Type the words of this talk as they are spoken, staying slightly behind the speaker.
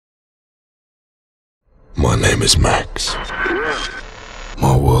My name is Max.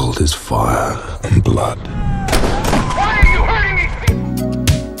 My world is fire and blood. Why are you hurting these people?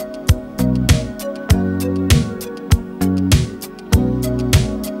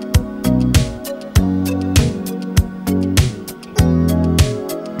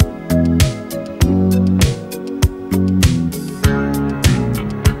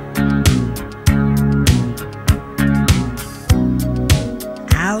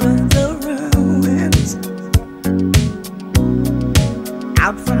 Out of the ruins,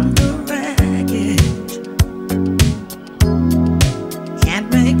 out from the wreckage, can't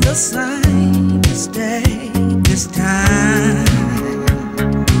make the same mistake this time.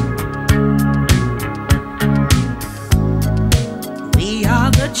 We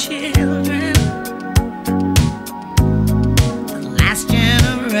are the children, the last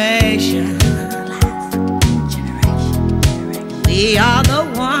generation. We are the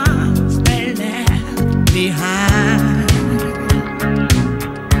ones they left behind.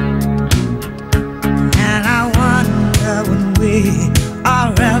 And I wonder when we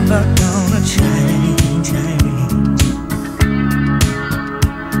are ever gonna change.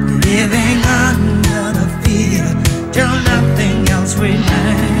 Living under the fear till nothing else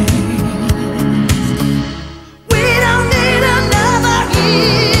remains. We don't need another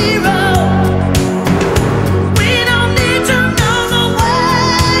hero. We don't need to know the way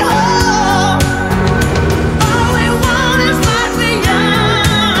home. All we want is life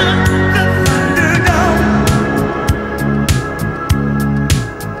beyond the Thunderdome.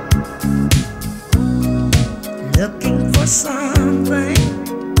 Looking for something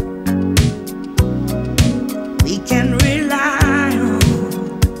we can rely on.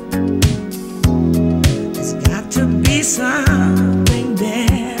 There's got to be something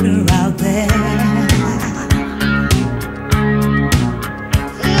better out there.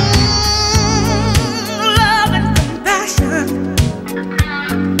 Love and compassion.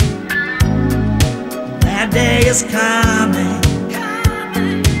 That day is coming.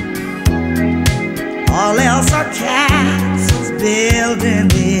 All else are castles built in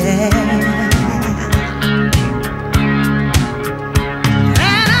the air.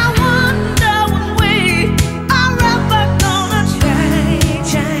 And I wonder when we are ever gonna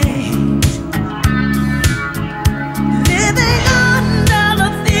change. Living under the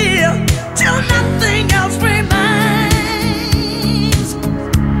fear till nothing else remains.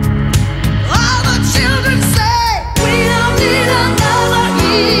 All the children say we don't need another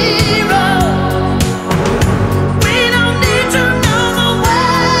hero. We don't need to know the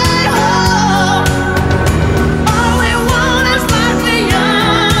way home. All we want is life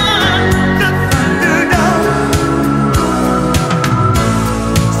beyond the Thunderdome.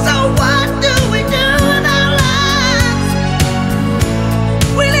 So what do we do in our lives?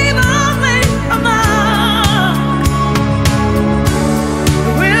 We leave only a mark.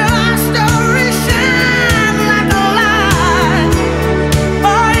 Will our story shine like a light,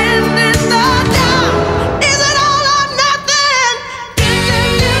 or end in the dark? Is it all or nothing?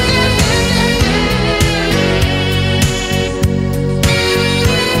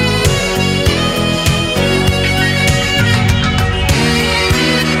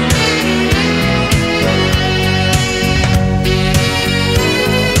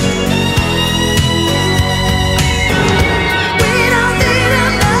 We don't need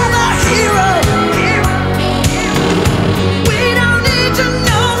another hero. We don't need to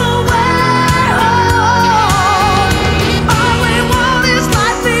know the way home. All we want is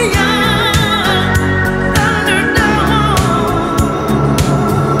life beyond Thunderdome.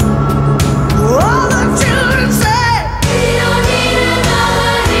 All the children say we don't need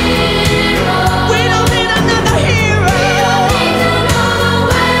another hero. We don't need another hero. We don't need to know the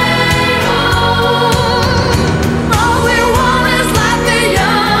way home. All we want is life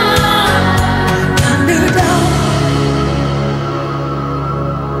beyond Thunderdome.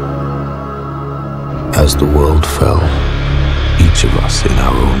 As the world fell, each of us in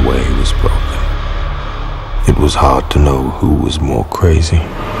our own way was broken. It was hard to know who was more crazy,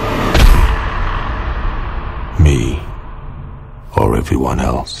 me or everyone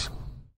else.